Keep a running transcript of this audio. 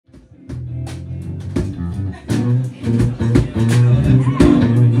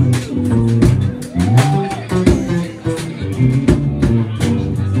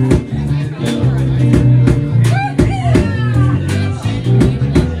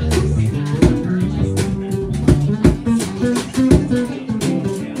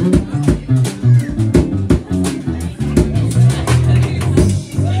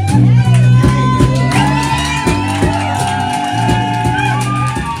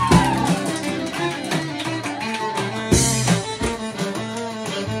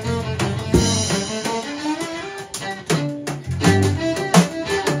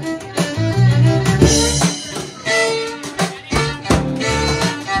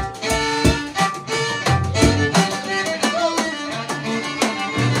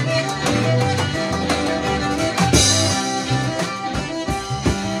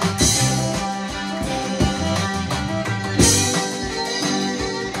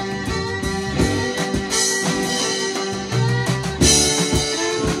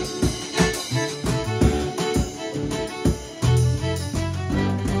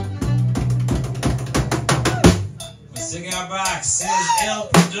is El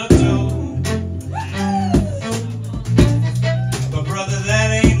Producto. But brother,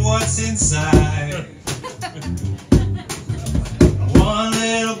 that ain't what's inside. One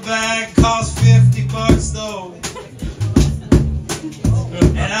little bag costs $50 though,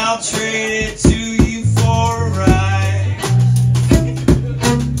 and I'll trade it to you for a ride.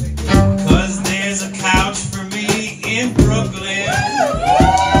 'Cause there's a couch for me in Brooklyn,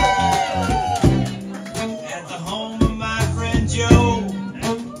 at the home of my friend Joe.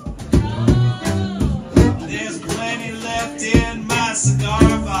 There's plenty left in my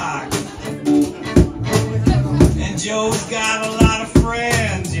cigar box, and Joe's got a lot of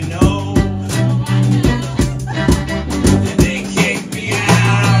friends, you know. And they kicked me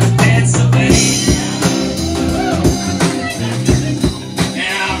out of Pennsylvania,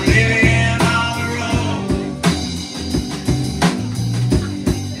 and I'm living on the road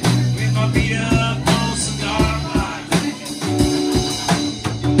with my beat up old cigar box.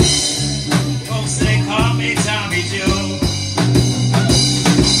 Folks, they call me Tommy Joe.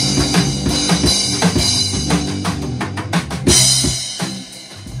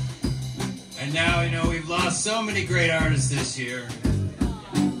 And now, you know, we've lost so many great artists this year.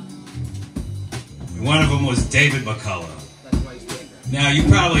 And one of them was David McCullough. Now, you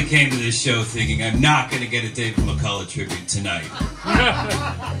probably came to this show thinking, I'm not going to get a David McCullough tribute tonight.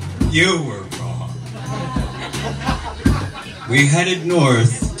 You were wrong. We headed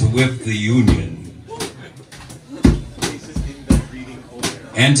north to whip the Union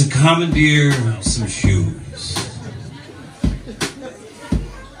and to commandeer some shoes.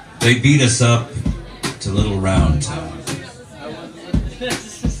 They beat us up to Little Round Town.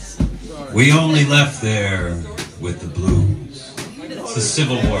 We only left there with the blues. It's the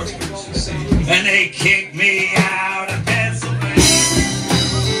Civil War, you see. And they kicked me out